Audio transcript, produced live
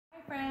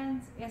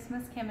friends, it's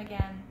Miss Kim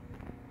again.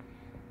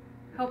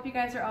 Hope you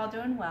guys are all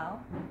doing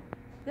well.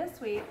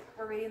 This week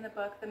we're reading the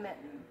book The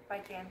Mitten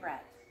by Jan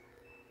Brett.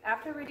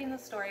 After reading the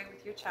story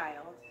with your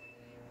child,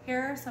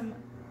 here are some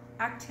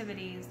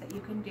activities that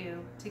you can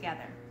do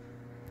together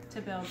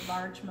to build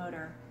large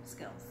motor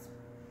skills.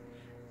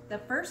 The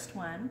first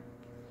one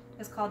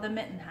is called the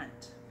mitten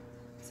hunt.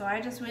 So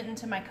I just went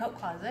into my coat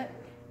closet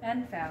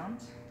and found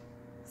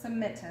some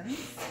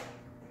mittens.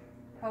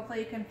 Hopefully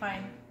you can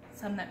find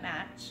some that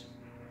match.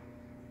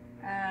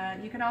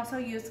 You can also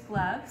use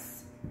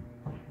gloves.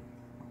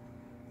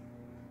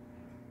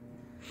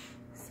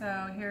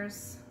 So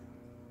here's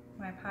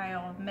my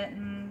pile of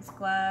mittens,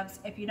 gloves.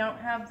 If you don't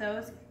have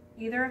those,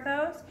 either of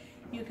those,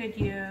 you could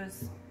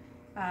use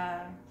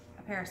a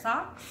pair of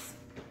socks.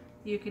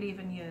 You could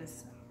even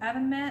use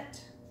oven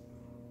mitt.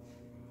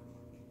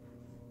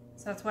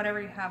 So it's whatever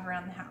you have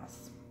around the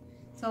house.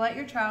 So let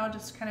your child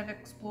just kind of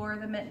explore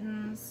the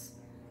mittens,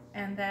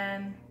 and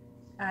then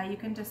you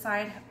can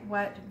decide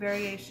what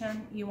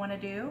variation you want to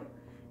do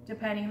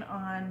depending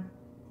on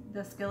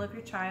the skill of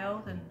your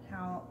child and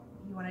how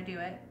you want to do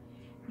it.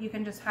 You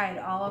can just hide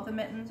all of the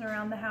mittens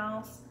around the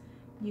house.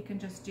 You can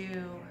just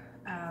do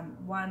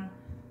one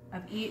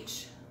of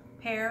each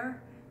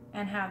pair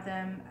and have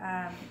them,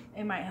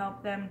 it might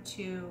help them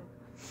to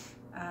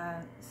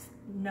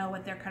know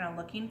what they're kind of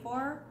looking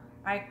for.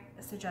 I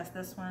suggest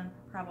this one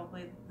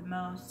probably the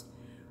most.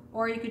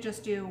 Or you could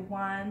just do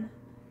one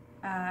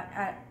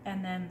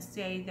and then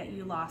say that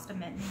you lost a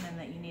mitten and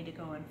that you need to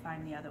go and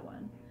find the other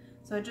one.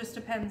 So it just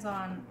depends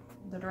on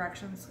the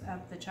directions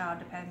of the child,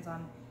 depends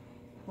on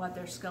what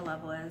their skill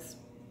level is.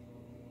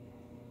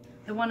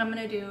 The one I'm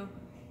going to do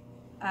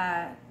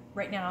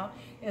right now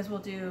is we'll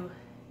do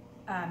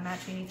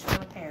matching each of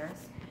the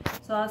pairs.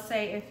 So I'll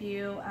say if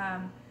you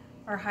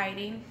are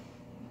hiding,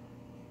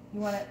 you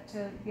want it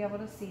to be able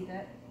to see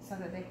that so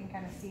that they can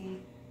kind of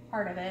see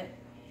part of it.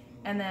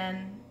 And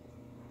then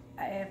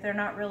if they're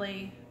not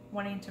really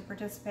wanting to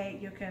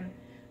participate, you can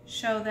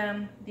show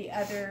them the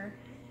other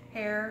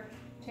pair,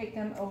 take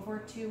them over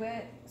to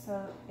it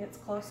so it's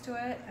close to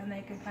it and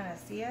they can kind of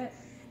see it,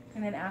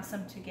 and then ask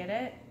them to get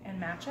it and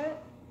match it.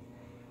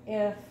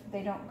 If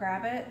they don't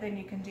grab it, then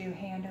you can do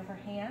hand over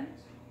hand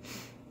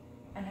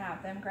and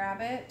have them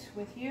grab it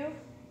with you,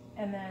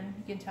 and then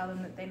you can tell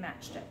them that they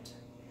matched it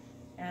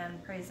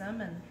and praise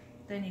them, and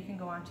then you can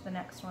go on to the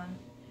next one.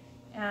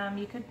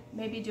 You could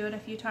maybe do it a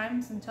few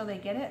times until they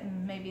get it,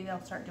 and maybe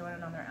they'll start doing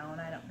it on their own,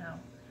 I don't know.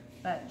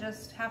 But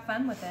just have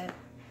fun with it.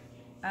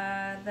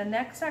 The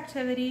next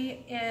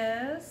activity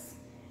is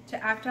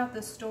to act out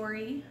the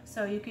story.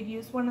 So you could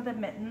use one of the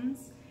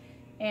mittens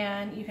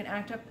and you can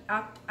act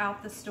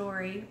out the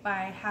story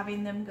by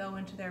having them go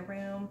into their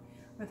room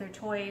with their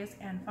toys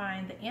and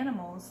find the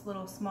animals,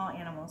 little small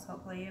animals,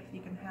 hopefully,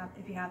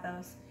 if you have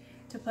those,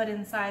 to put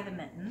inside the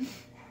mitten.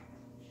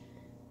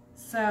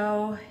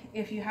 So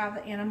if you have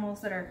the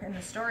animals that are in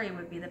the story, it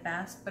would be the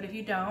best, but if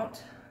you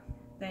don't,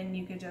 then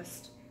you could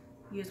just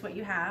use what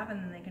you have,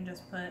 and then they can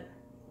just put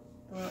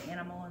the little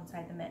animal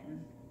inside the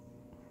mitten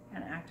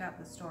and act out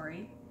the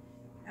story.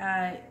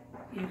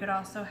 You could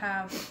also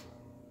have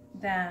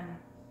them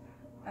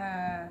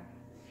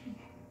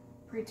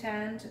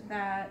pretend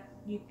that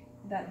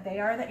they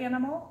are the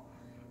animal,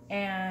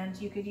 and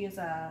you could use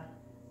a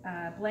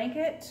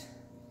blanket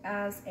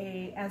as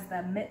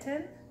the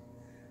mitten,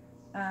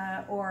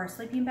 or a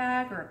sleeping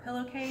bag or a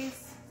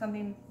pillowcase,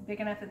 something big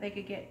enough that they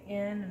could get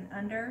in and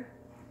under.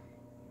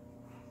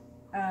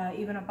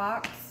 Even a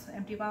box,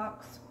 empty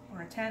box,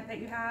 or a tent that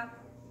you have.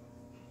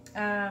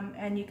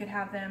 And you could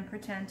have them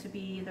pretend to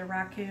be the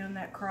raccoon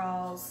that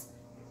crawls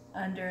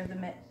under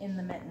in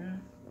the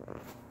mitten.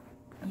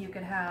 You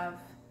could have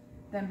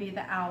them be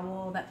the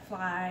owl that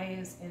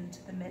flies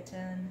into the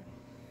mitten,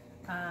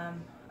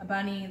 a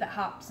bunny that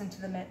hops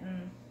into the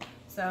mitten.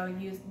 So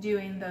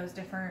doing those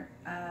different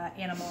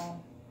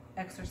animal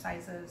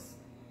exercises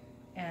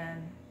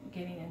and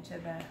getting into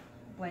the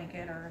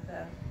blanket or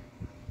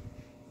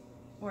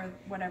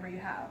whatever you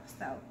have.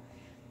 So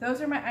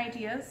those are my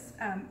ideas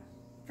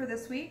for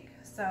this week.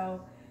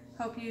 So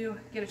hope you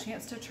get a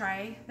chance to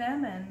try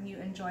them and you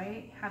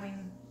enjoy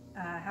having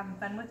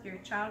fun with your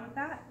child with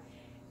that.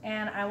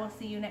 And I will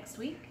see you next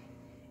week.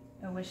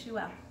 I wish you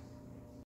well.